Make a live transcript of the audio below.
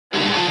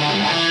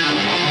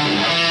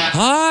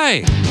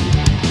Hi.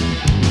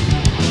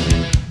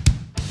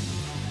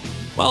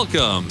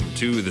 Welcome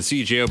to the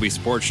CJOB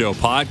Sports Show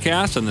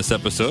podcast. On this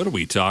episode,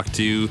 we talk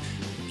to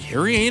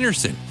Kerri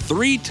Einarson,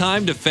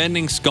 three-time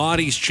defending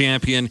Scotties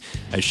champion,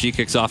 as she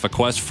kicks off a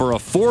quest for a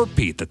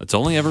four-peat that's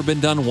only ever been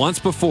done once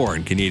before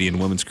in Canadian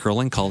women's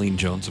curling. Colleen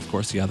Jones, of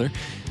course, the other.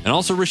 And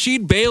also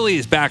Rasheed Bailey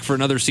is back for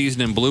another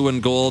season in blue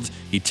and gold.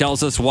 He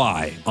tells us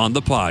why on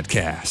the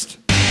podcast.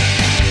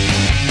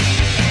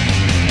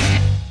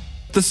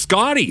 The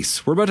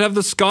Scotties. We're about to have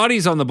the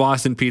Scotties on the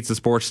Boston Pizza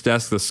Sports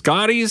Desk. The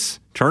Scotties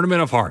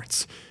Tournament of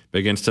Hearts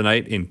begins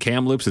tonight in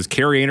Kamloops as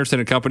Kerri Einarson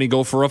and company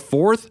go for a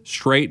fourth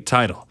straight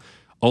title.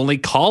 Only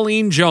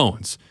Colleen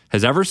Jones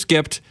has ever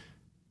skipped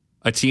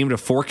a team to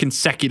four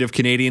consecutive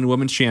Canadian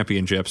Women's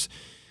Championships.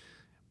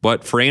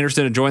 But for Einarson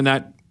to join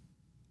that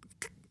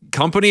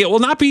company, it will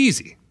not be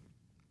easy.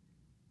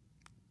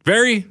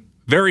 Very,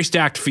 very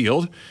stacked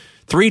field.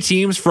 3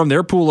 teams from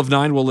their pool of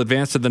 9 will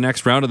advance to the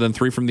next round, and then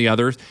 3 from the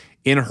others.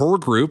 In her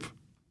group,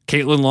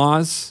 Caitlin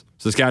Laws,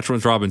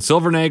 Saskatchewan's Robin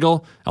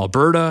Silvernagle,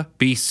 Alberta,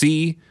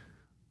 BC,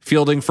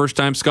 fielding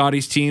first-time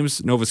Scotties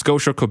teams, Nova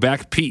Scotia,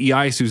 Quebec,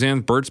 PEI,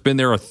 Suzanne Bert's been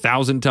there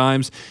 1,000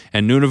 times,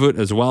 and Nunavut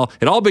as well.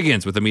 It all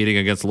begins with a meeting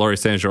against Laurier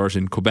Saint-Georges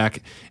in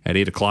Quebec at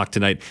 8 o'clock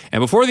tonight. And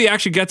before the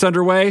action gets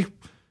underway,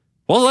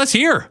 well, let's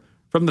hear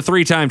from the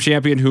 3-time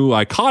champion who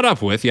I caught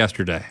up with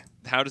yesterday.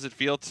 How does it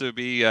feel to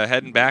be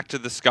heading back to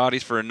the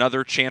Scotties for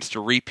another chance to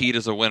repeat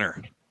as a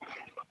winner?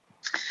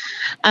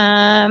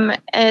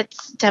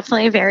 It's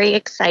definitely very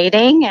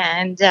exciting,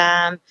 and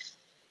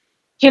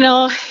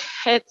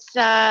it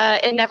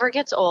never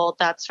gets old,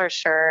 that's for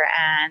sure.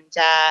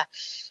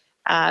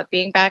 And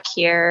being back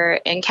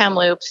here in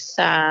Kamloops,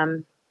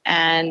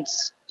 and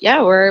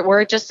yeah,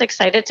 we're just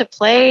excited to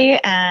play,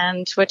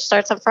 and which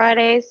starts on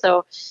Friday.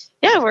 So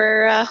yeah,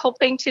 we're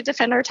hoping to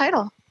defend our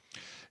title.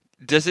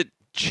 Does it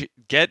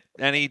get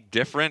any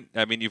different?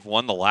 I mean, you've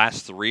won the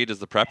last 3. Does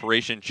the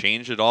preparation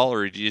change at all,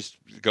 or do you just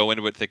go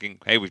into it thinking,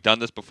 hey, we've done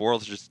this before,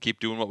 let's just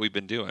keep doing what we've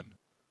been doing?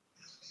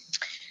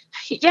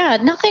 Yeah,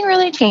 nothing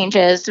really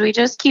changes. We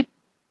just keep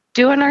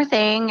doing our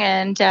thing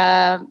and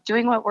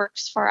doing what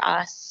works for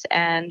us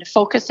and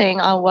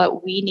focusing on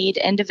what we need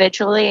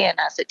individually and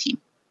as a team.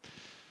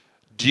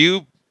 Do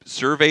you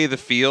survey the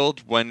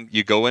field when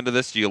you go into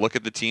this? Do you look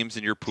at the teams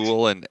in your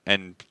pool and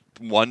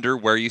wonder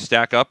where you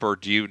stack up, or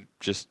do you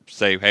just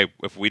say, hey,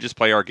 if we just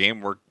play our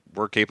game,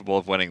 we're capable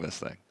of winning this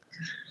thing?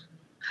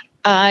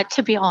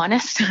 To be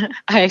honest,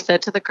 I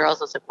said to the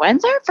girls, I was like,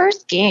 when's our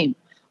first game?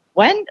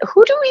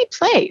 Who do we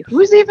play?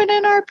 Who's even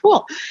in our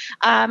pool?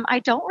 I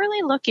don't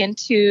really look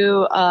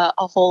into a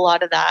whole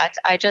lot of that.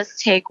 I just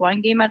take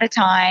one game at a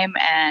time,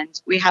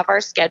 and we have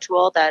our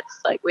schedule that's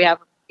like we have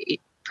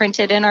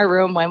printed in our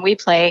room when we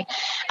play.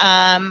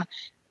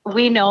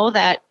 We know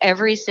that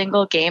every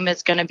single game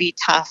is going to be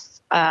tough.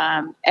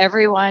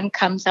 Everyone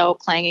comes out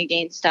playing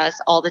against us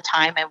all the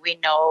time, and we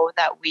know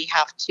that we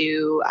have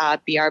to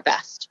be our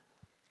best.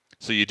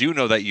 So you do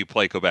know that you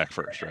play Quebec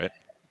first, right?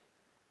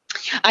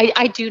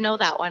 I do know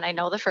that one. I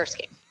know the first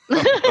game.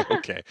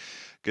 Okay,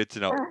 good to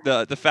know.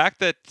 The fact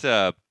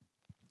that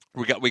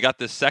we got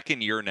this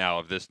second year now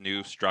of this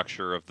new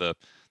structure of the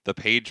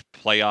Page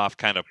playoff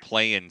kind of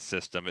play-in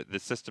system. The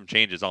system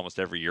changes almost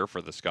every year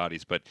for the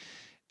Scotties, but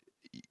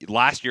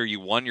last year you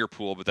won your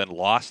pool, but then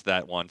lost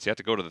that one, so you have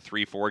to go to the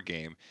 3-4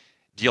 game.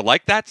 Do you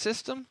like that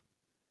system?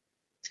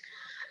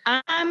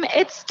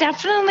 It's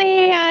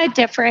definitely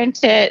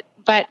different,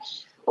 but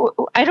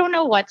I don't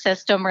know what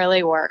system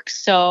really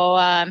works. So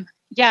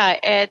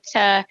it's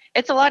a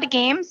lot of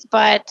games,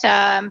 but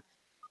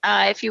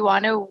if you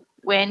want to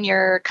win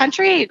your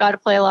country, you got to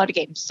play a lot of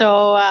games.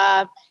 So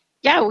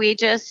we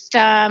just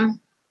we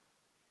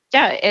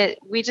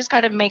just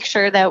got to make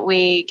sure that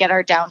we get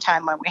our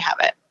downtime when we have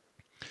it.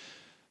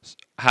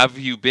 Have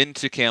you been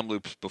to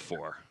Kamloops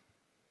before?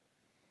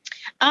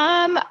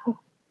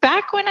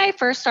 Back when I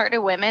first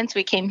started women's,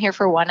 we came here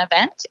for one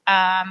event.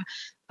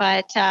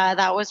 But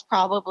that was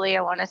probably,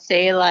 I want to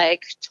say,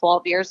 like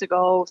 12 years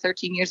ago,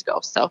 13 years ago.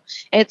 So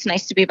it's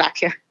nice to be back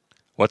here.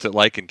 What's it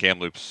like in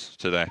Kamloops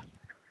today?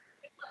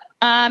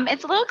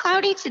 It's a little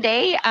cloudy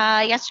today.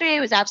 Yesterday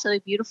was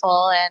absolutely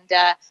beautiful.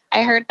 And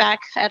I heard back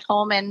at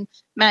home in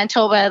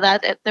Manitoba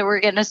that we're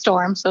getting a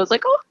storm. So I was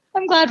like, oh,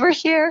 I'm glad we're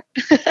here.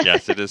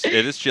 Yes, it is.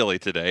 It is chilly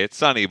today. It's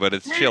sunny, but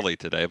it's chilly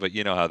today. But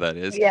you know how that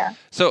is. Yeah.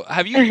 So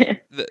have you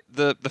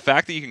the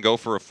fact that you can go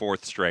for a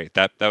 4th straight,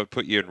 that would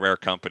put you in rare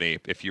company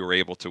if you were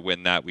able to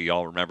win that. We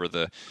all remember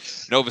the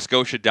Nova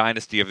Scotia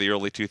dynasty of the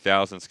early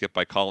 2000s, skipped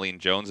by Colleen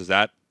Jones. Is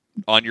that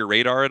on your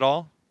radar at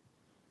all?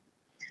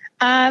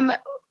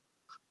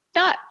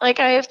 Not like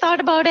I've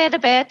thought about it a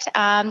bit.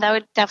 That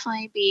would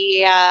definitely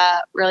be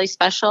really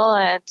special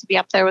to be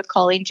up there with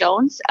Colleen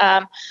Jones.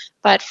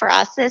 But for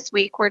us this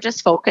week, we're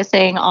just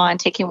focusing on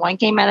taking one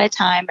game at a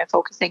time and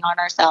focusing on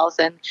ourselves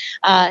and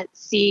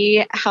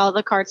see how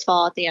the cards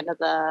fall at the end of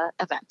the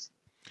event.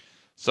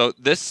 So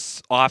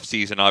this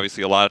offseason,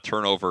 obviously a lot of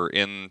turnover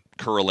in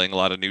curling, a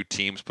lot of new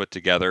teams put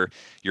together.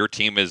 Your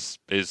team is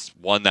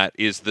one that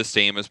is the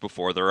same as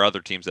before. There are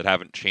other teams that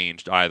haven't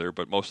changed either,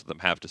 but most of them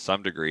have to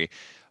some degree.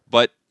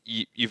 But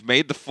you've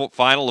made the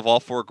final of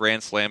all 4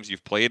 Grand Slams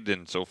you've played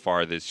in so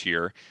far this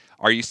year.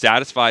 Are you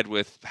satisfied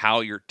with how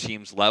your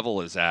team's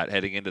level is at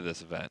heading into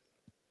this event?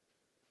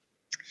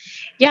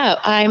 Yeah,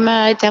 I'm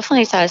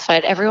definitely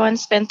satisfied.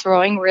 Everyone's been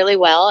throwing really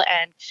well.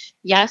 And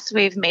yes,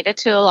 we've made it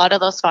to a lot of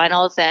those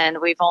finals and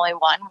we've only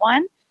won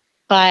one.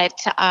 But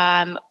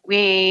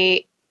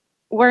we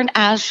weren't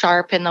as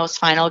sharp in those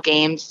final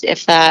games,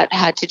 if that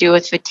had to do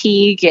with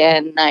fatigue.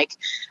 And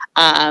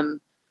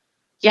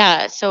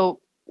so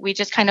we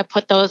just kind of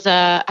put those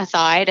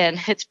aside. And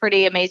it's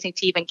pretty amazing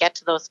to even get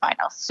to those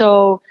finals.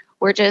 So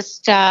we're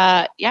just,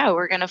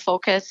 we're going to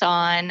focus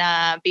on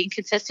being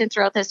consistent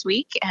throughout this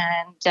week,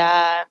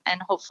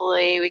 and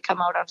hopefully we come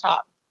out on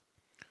top.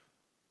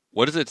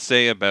 What does it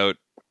say about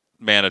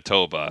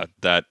Manitoba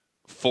that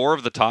 4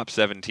 of the top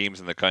 7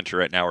 teams in the country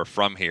right now are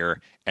from here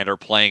and are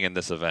playing in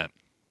this event?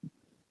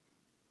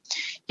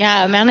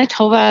 Yeah,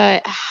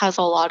 Manitoba has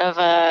a lot of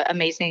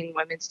amazing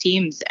women's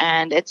teams,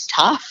 and it's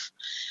tough.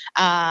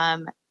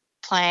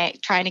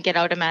 Trying to get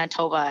out of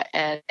Manitoba.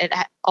 It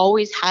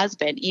always has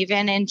been.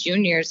 Even in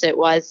juniors, it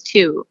was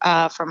too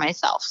for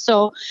myself.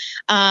 So,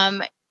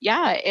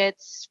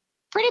 it's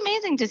pretty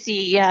amazing to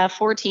see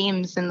 4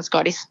 teams in the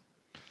Scotties.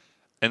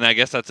 And I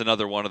guess that's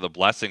another one of the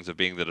blessings of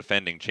being the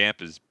defending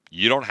champ is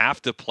you don't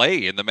have to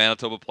play in the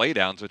Manitoba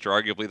playdowns, which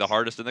are arguably the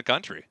hardest in the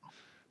country.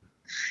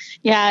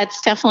 Yeah,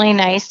 it's definitely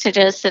nice to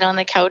just sit on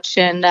the couch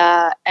and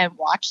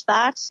watch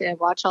that, and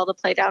watch all the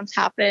playdowns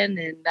happen,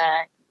 and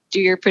do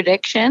your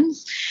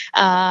predictions.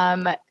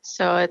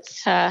 So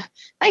it's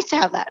nice to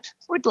have that.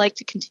 Would like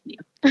to continue.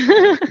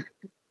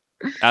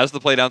 As the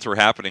playdowns were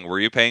happening, were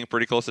you paying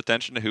pretty close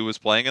attention to who was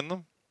playing in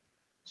them?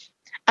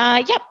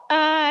 Yep.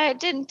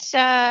 Didn't.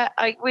 A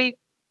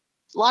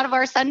lot of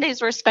our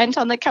Sundays were spent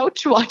on the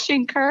couch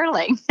watching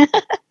curling.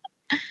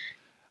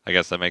 I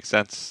guess that makes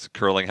sense.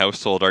 Curling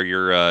household. Are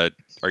your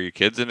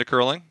kids into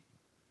curling?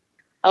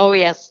 Oh,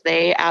 yes,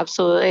 they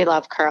absolutely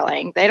love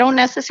curling. They don't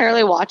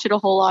necessarily watch it a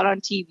whole lot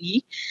on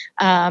TV,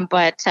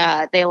 but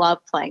they love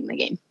playing the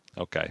game.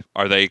 Okay.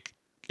 Are they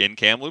in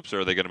Kamloops,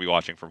 or are they going to be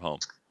watching from home?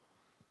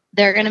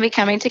 They're going to be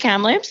coming to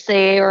Kamloops.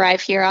 They arrive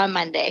here on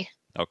Monday.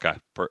 Okay.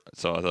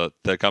 So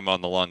they come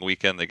on the long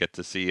weekend. They get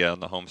to see you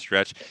on the home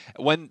stretch.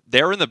 When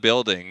they're in the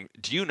building,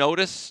 do you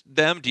notice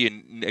them? Do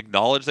you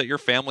acknowledge that your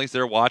family's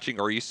there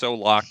watching, or are you so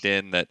locked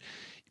in that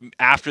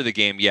after the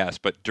game, yes,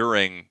 but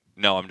during,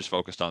 no, I'm just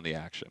focused on the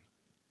action?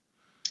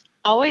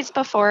 Always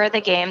before the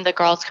game, the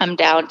girls come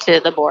down to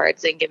the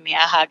boards and give me a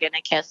hug and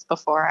a kiss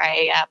before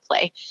I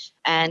play.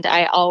 And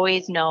I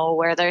always know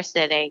where they're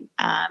sitting.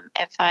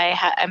 If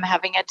I'm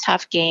having a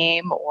tough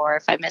game, or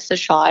if I miss a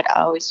shot, I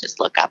always just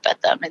look up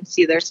at them and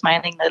see their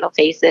smiling little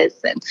faces,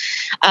 and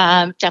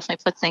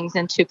definitely puts things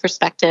into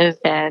perspective.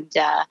 And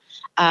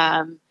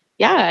and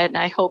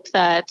I hope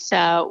that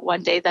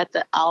one day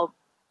that I'll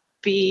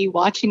be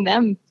watching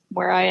them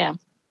where I am.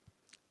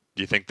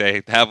 Do you think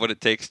they have what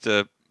it takes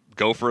to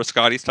go for a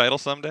Scotties title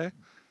someday?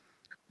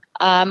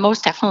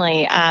 Most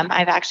definitely.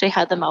 I've actually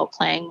had them out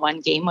playing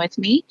one game with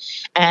me,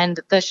 and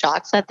the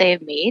shots that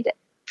they've made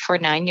for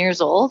 9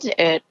 years old,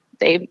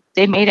 they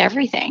made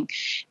everything,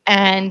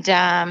 and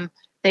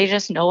they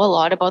just know a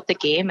lot about the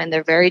game, and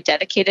they're very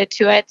dedicated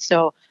to it.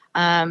 So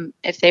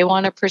if they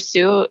want to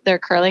pursue their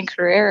curling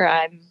career,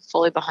 I'm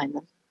fully behind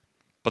them.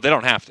 But they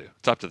don't have to.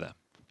 It's up to them.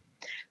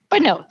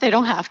 But no, they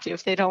don't have to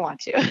if they don't want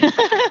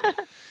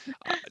to.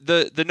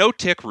 The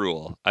no-tick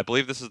rule, I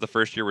believe this is the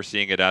first year we're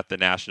seeing it at the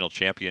national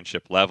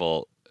championship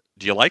level.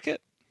 Do you like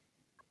it?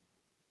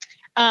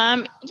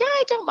 I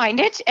don't mind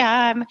it.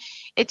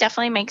 It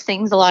definitely makes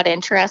things a lot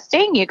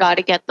interesting. You got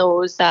to get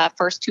those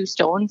first 2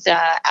 stones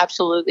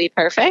absolutely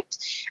perfect.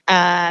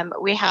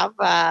 We have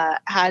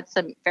had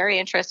some very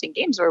interesting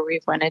games where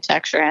we've went into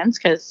extra ends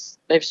because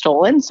they've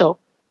stolen. So,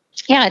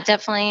 yeah, it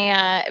definitely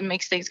it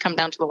makes things come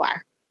down to the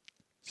wire.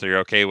 So you're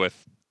okay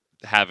with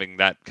having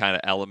that kind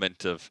of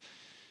element of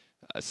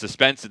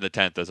suspense in the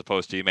 10th, as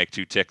opposed to you make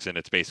 2 ticks and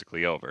it's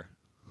basically over?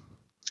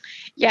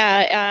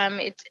 Yeah,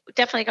 it's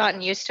definitely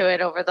gotten used to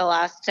it over the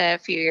last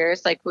few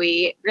years. Like,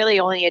 we really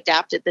only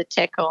adapted the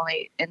tick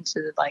only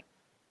into like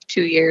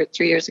 3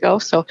 years ago.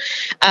 So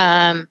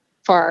for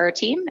our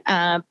team,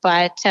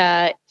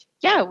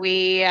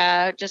 we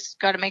just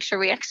got to make sure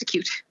we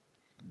execute.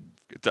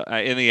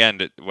 In the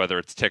end, whether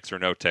it's ticks or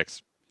no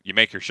ticks, you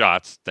make your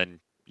shots, then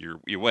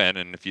you win,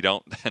 and if you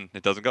don't, then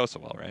it doesn't go so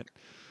well, right?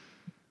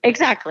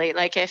 Exactly.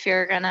 Like, if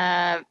you're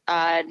gonna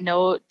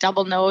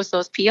double nose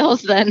those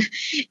peels, then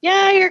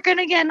you're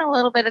gonna get in a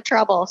little bit of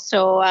trouble.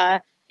 So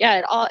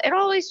it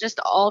always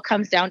just all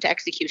comes down to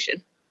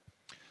execution.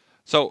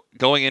 So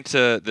going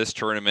into this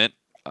tournament,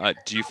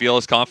 do you feel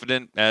as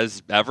confident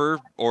as ever,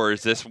 or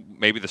is this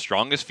maybe the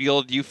strongest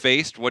field you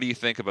faced? What do you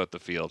think about the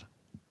field?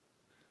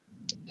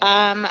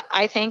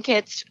 I think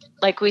it's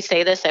like we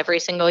say this every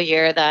single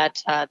year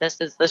that this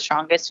is the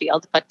strongest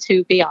field, but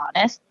to be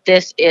honest,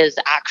 this is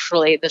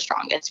actually the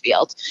strongest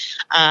field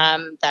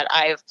that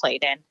I've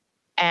played in.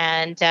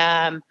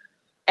 And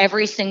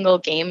every single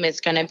game is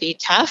going to be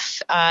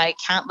tough. I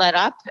can't let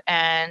up,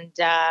 and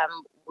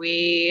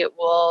we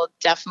will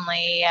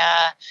definitely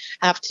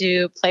have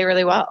to play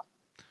really well.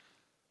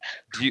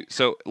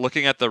 So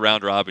looking at the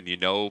round robin, you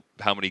know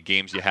how many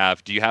games you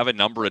have. Do you have a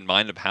number in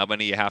mind of how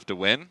many you have to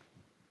win?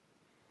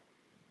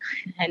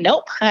 And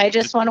nope, I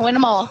just want to win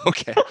them all.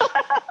 Okay,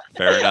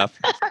 fair enough.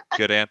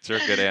 Good answer.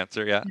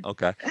 Yeah.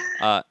 Okay.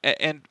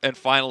 And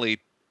finally,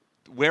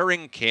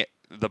 wearing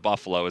the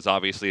buffalo is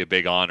obviously a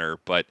big honor,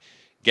 but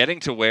getting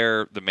to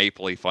wear the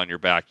maple leaf on your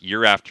back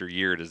year after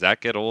year, does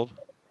that get old?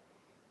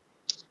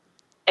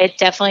 It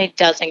definitely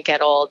doesn't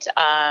get old.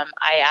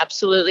 I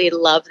absolutely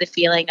love the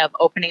feeling of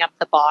opening up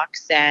the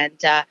box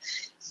and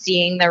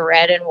seeing the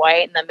red and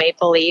white and the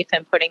maple leaf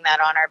and putting that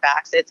on our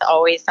backs. It's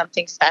always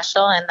something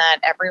special and that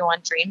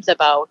everyone dreams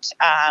about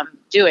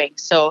doing.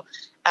 So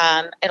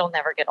it'll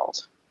never get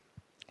old.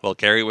 Well,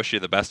 Carrie, wish you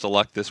the best of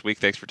luck this week.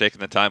 Thanks for taking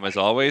the time as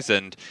always,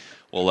 and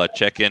we'll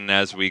check in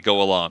as we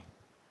go along.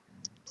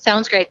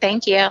 Sounds great.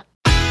 Thank you.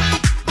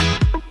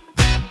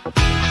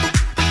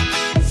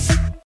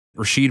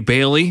 Rasheed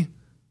Bailey.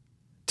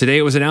 Today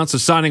it was announced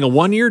of signing a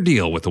one-year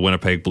deal with the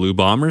Winnipeg Blue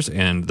Bombers,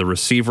 and the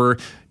receiver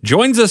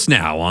joins us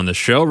now on the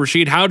show.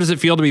 Rasheed, how does it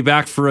feel to be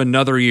back for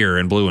another year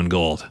in blue and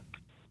gold?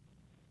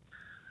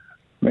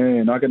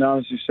 Man, I can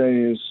honestly say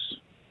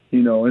it's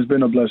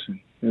been a blessing.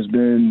 It's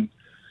been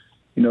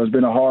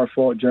a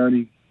hard-fought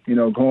journey,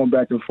 going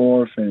back and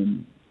forth,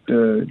 and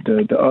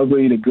the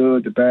ugly, the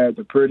good, the bad,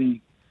 the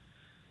pretty,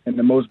 and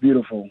the most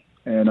beautiful.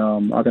 And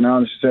I can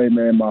honestly say,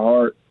 man, my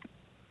heart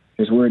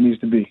is where it needs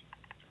to be,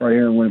 right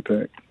here in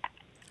Winnipeg.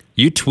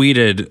 You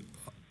tweeted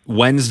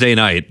Wednesday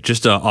night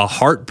just a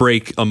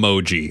heartbreak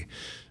emoji,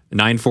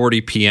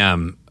 9:40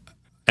 p.m.,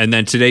 and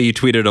then today you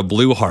tweeted a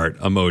blue heart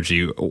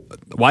emoji.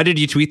 Why did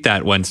you tweet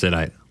that Wednesday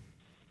night?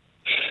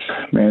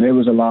 Man, there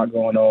was a lot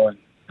going on.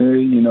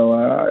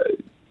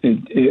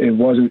 It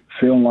wasn't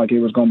feeling like it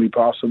was going to be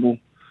possible.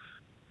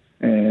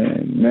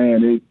 And,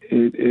 man,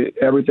 it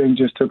everything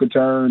just took a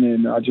turn,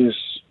 and I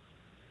just,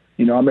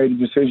 I made a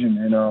decision,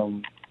 and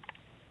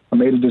I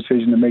made a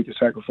decision to make the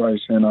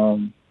sacrifice,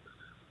 and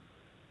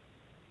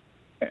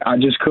I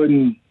just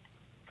couldn't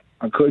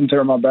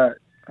turn my back.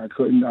 I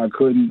couldn't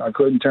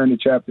turn the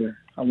chapter.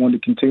 I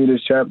wanted to continue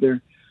this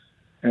chapter,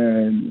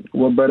 and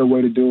what better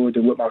way to do it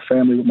than with my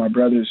family, with my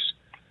brothers,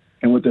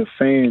 and with the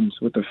fans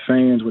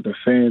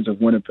of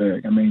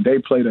Winnipeg. I mean, they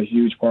played a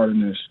huge part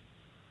in this.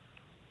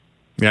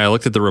 Yeah, I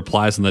looked at the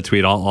replies on the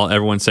tweet.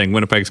 Everyone's saying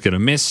Winnipeg's going to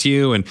miss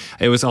you, and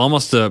it was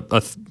almost a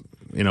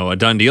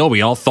done deal.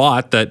 We all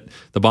thought that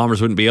the Bombers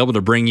wouldn't be able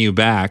to bring you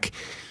back.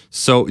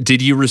 So,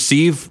 did you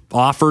receive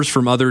offers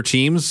from other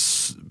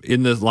teams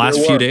in the last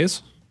few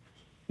days?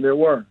 There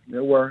were.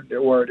 There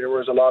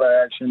was a lot of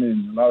action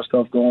and a lot of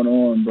stuff going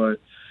on, but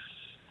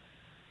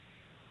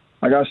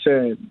like I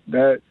said,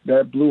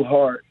 that blue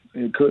heart,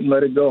 it couldn't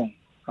let it go.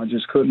 I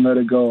just couldn't let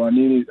it go. I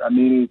needed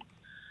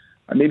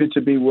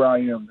to be where I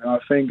am, and I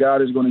think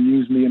God is going to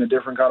use me in a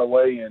different kind of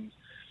way,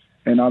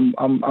 and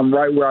I'm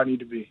right where I need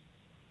to be.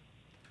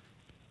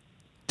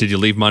 Did you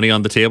leave money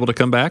on the table to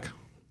come back?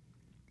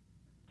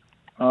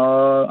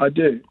 I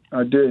did,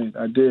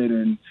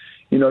 and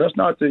that's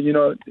not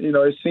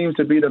it seems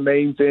to be the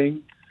main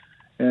thing,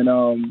 and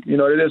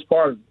it is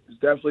part of it. It's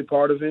definitely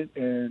part of it,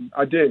 and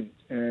I did,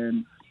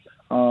 and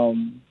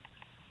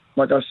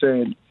like I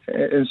said,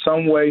 in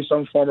some way,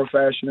 some form or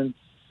fashion,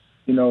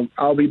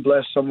 I'll be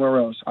blessed somewhere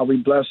else. I'll be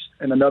blessed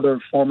in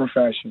another form or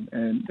fashion,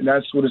 and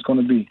that's what it's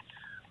going to be.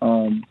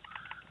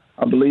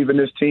 I believe in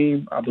this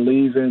team. I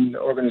believe in the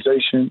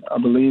organization. I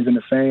believe in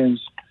the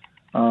fans.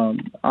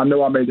 I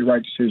know I made the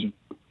right decision.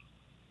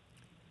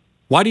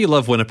 Why do you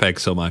love Winnipeg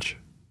so much?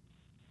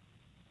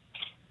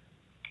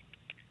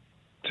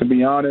 To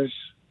be honest,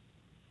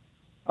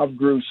 I've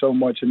grew so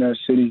much in that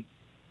city.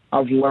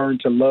 I've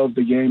learned to love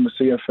the game of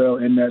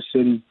CFL in that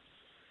city.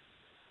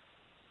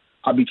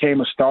 I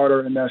became a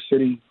starter in that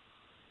city.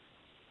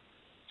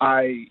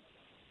 I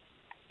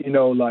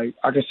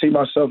can see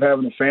myself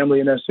having a family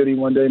in that city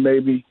one day,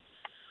 maybe.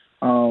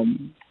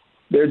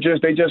 They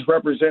just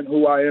represent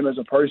who I am as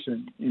a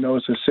person.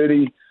 It's a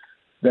city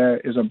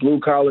that is a blue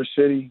collar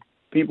city.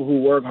 People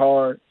who work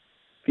hard,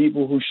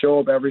 people who show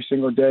up every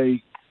single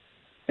day,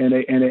 and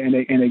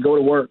they go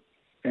to work.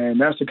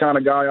 And that's the kind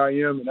of guy I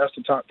am, and that's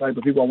the type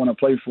of people I want to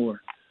play for.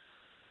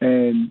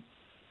 And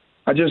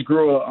I just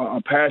grew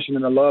a passion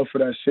and a love for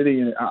that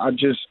city, and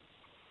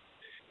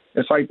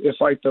it's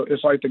like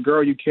the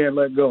girl you can't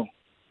let go.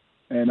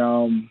 And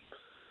I'm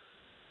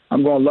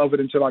gonna love it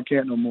until I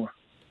can't no more.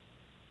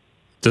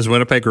 Does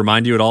Winnipeg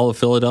remind you at all of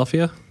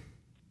Philadelphia?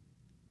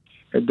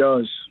 It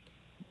does,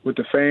 with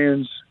the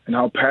fans and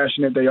how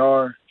passionate they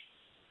are.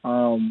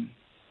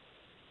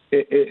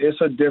 It's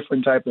a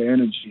different type of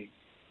energy.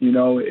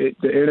 The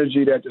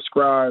energy that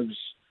describes,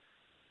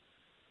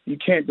 you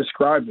can't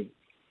describe it.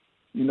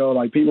 You know,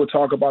 like people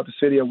talk about the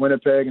city of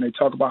Winnipeg and they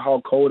talk about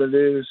how cold it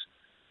is.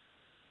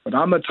 But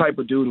I'm the type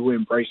of dude who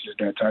embraces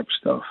that type of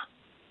stuff.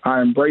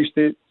 I embraced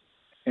it,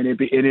 and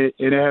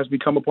it has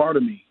become a part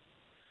of me.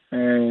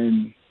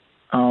 And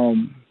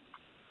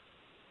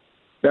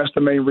that's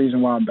the main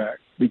reason why I'm back,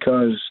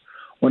 because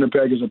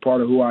Winnipeg is a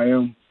part of who I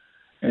am,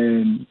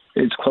 and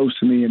it's close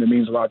to me, and it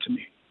means a lot to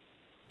me.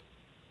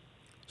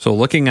 So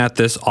looking at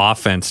this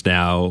offense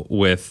now,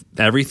 with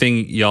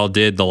everything y'all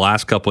did the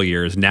last couple of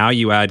years, now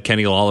you add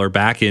Kenny Lawler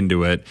back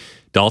into it.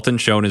 Dalton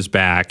Schoen is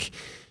back.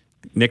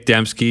 Nick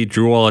Dembski,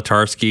 Drew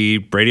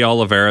Wolitarsky, Brady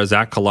Oliveira,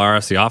 Zach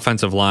Collaros, the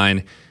offensive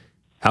line.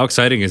 How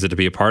exciting is it to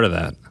be a part of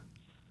that?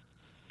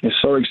 It's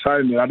so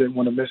exciting that I didn't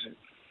want to miss it.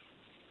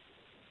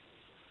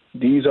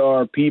 These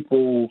are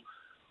people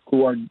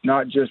who are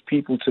not just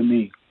people to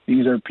me.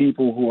 These are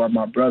people who are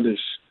my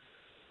brothers.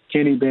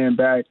 Kenny being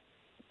back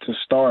to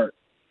start,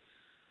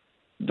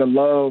 the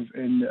love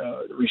and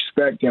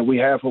respect that we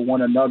have for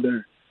one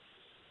another.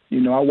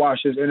 You know, I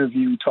watched his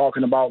interview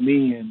talking about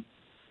me, and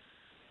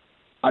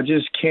I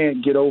just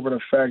can't get over the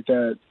fact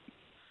that,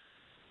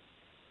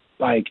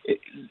 like,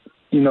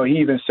 you know, he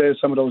even said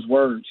some of those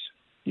words,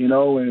 you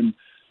know, and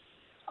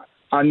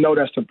I know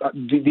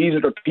these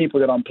are the people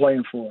that I'm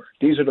playing for.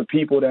 These are the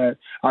people that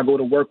I go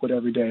to work with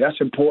every day.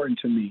 That's important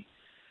to me.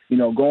 You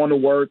know, going to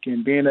work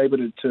and being able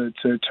to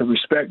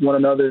respect one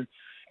another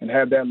and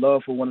have that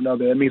love for one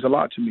another, it means a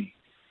lot to me.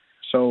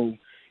 So,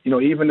 you know,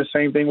 even the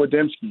same thing with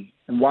Dembski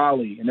and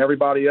Wiley and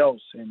everybody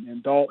else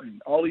and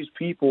Dalton, all these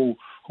people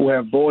who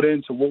have bought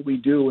into what we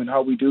do and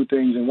how we do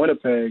things in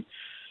Winnipeg,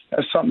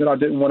 that's something that I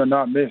didn't want to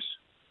not miss.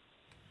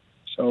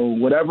 So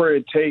whatever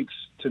it takes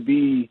to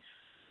be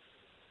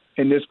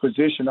in this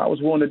position, I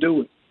was willing to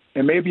do it.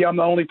 And maybe I'm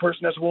the only person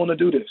that's willing to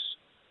do this.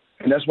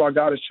 And that's why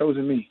God has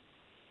chosen me.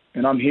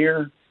 And I'm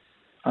here.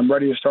 I'm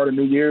ready to start a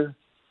new year.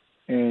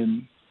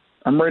 And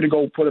I'm ready to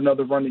go put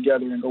another run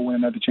together and go win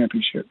another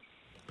championship.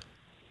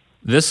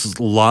 This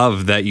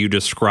love that you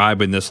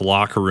describe in this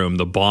locker room,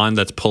 the bond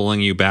that's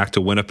pulling you back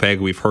to Winnipeg,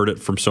 we've heard it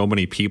from so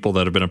many people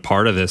that have been a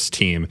part of this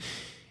team.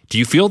 Do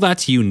you feel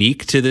that's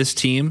unique to this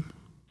team?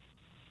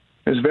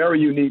 It's very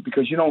unique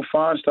because you don't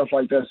find stuff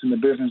like that in the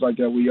business like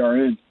that we are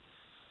in.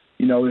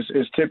 You know,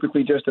 it's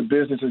typically just a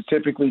business. It's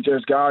typically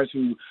just guys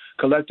who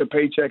collect a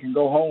paycheck and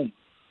go home.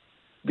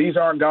 These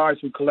aren't guys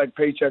who collect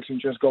paychecks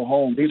and just go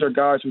home. These are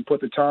guys who put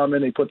the time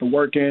in, they put the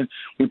work in,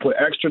 we put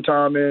extra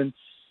time in.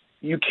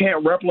 You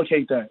can't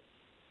replicate that.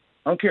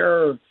 I don't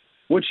care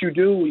what you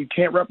do, you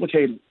can't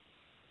replicate it.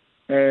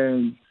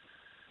 And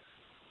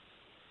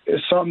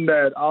it's something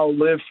that I'll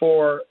live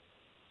for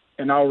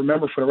and I'll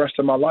remember for the rest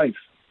of my life.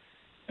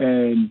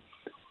 And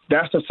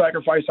that's the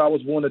sacrifice I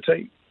was willing to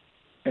take.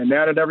 And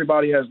now that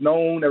everybody has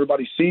known,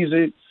 everybody sees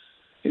it,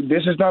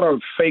 this is not a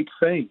fake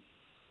thing.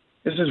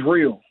 This is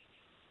real.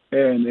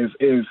 And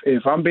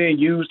if I'm being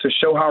used to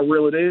show how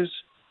real it is,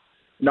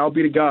 then I'll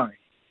be the guy.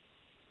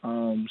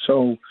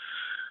 So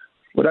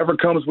whatever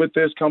comes with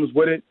this comes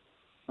with it.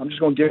 I'm just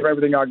going to give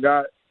everything I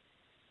got,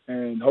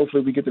 and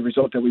hopefully we get the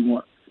result that we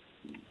want.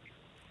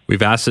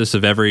 We've asked this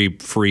of every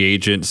free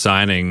agent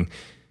signing.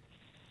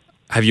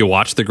 Have you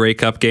watched the Grey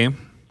Cup game?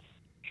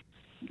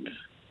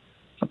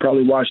 I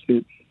probably watched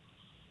it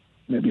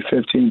maybe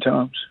 15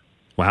 times.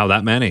 Wow,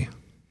 that many.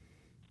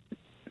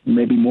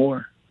 Maybe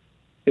more.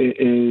 It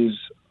is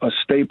a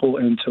staple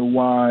into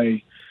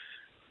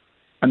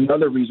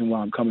another reason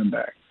why I'm coming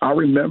back. I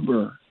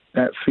remember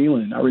that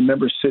feeling. I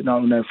remember sitting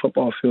out on that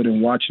football field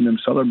and watching them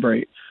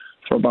celebrate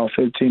for about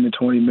 15 to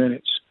 20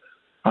 minutes.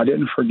 I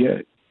didn't forget.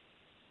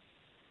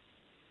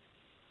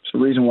 It's the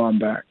reason why I'm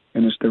back,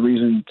 and it's the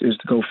reason is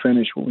to go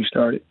finish what we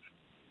started.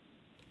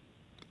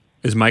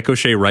 Is Mike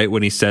O'Shea right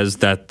when he says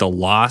that the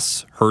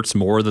loss hurts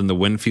more than the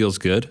win feels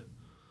good?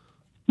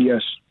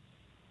 Yes.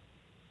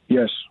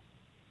 Yes.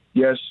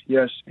 Yes,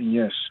 yes, and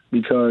yes,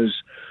 because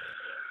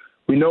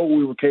we know what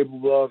we were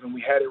capable of, and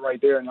we had it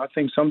right there. And I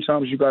think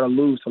sometimes you got to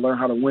lose to learn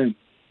how to win.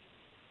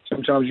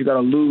 Sometimes you got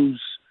to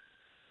lose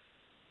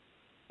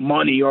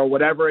money or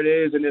whatever it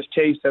is in this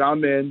case that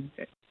I'm in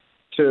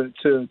to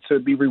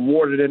be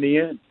rewarded in the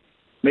end.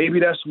 Maybe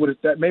that's what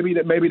maybe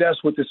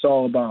that's what this is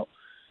all about,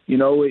 you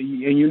know.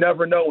 And you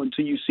never know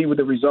until you see what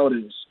the result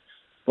is.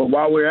 But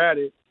while we're at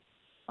it,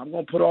 I'm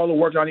going to put all the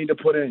work I need to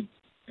put in,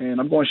 and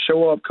I'm going to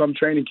show up come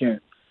training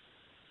camp,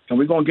 and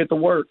we're going to get the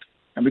work,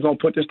 and we're going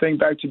to put this thing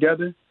back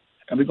together.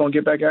 And we're going to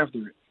get back after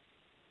it.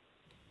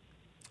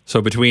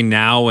 So between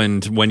now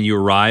and when you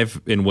arrive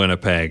in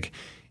Winnipeg,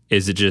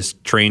 is it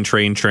just train?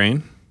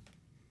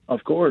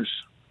 Of course.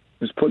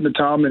 It's putting the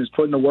time in. It's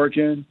putting the work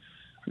in.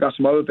 I got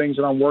some other things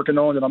that I'm working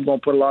on that I'm going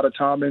to put a lot of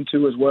time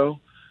into as well.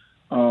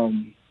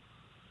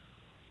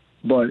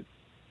 But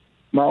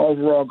my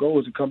overall goal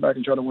is to come back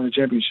and try to win a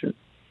championship.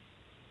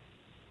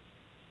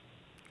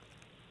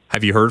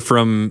 Have you heard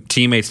from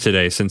teammates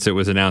today since it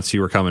was announced you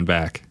were coming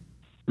back?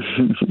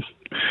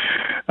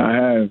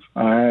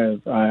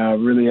 I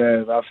really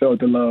have. I felt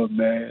the love,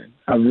 man.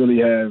 I really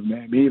have,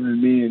 man.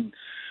 Even me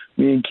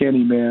and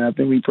Kenny, man, I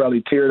think we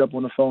probably teared up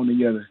on the phone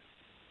together.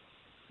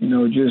 You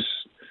know,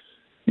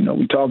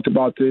 we talked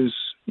about this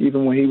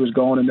even when he was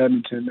gone in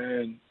Edmonton,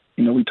 man.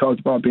 We talked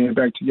about being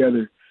back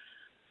together.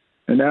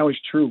 And now it's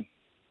true.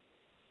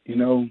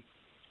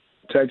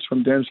 Text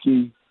from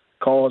Dembski,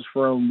 calls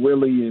from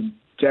Willie and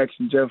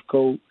Jackson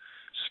Jeffcoat,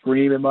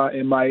 scream in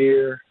my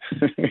ear.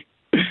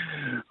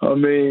 I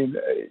mean,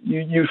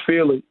 you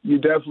feel it. You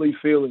definitely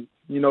feel it.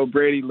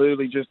 Brady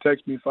literally just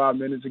texted me 5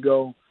 minutes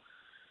ago.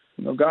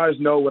 Guys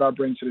know what I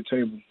bring to the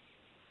table.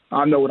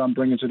 I know what I'm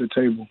bringing to the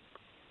table.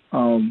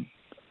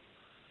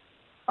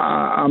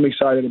 I'm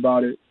excited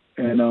about it,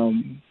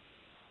 and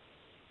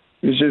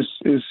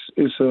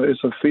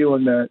it's a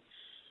feeling that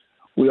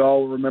we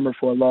all remember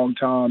for a long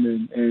time,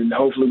 and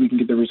hopefully we can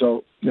get the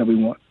result that we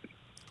want.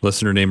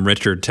 Listener named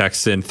Richard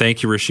texts in,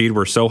 "Thank you, Rashid.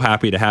 We're so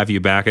happy to have you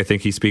back." I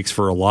think he speaks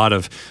for a lot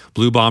of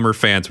Blue Bomber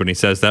fans when he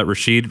says that.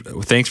 Rashid,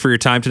 thanks for your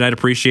time tonight.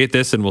 Appreciate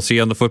this, and we'll see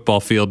you on the football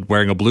field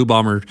wearing a Blue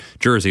Bomber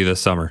jersey this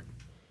summer.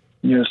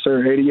 Yes,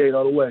 sir. 88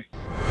 all the way.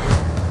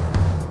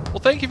 Well,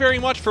 thank you very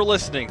much for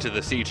listening to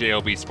the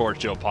CJOB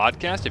Sports Show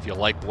podcast. If you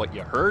like what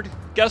you heard,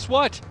 guess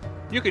what?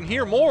 You can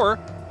hear more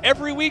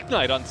every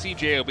weeknight on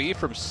CJOB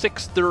from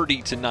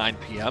 6:30 to 9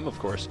 p.m. Of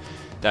course,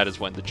 that is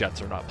when the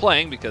Jets are not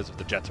playing, because if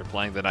the Jets are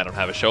playing, then I don't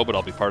have a show, but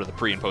I'll be part of the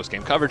pre- and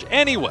post-game coverage.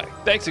 Anyway,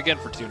 thanks again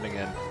for tuning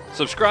in.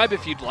 Subscribe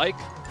if you'd like.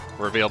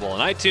 We're available on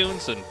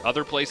iTunes and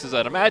other places,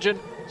 I'd imagine.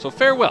 So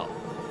farewell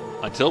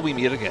until we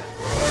meet again.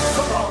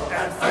 So long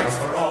and thanks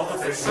for all the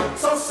fish.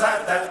 So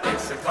sad that it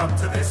should come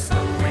to this.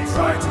 We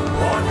try to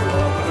warn you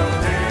all.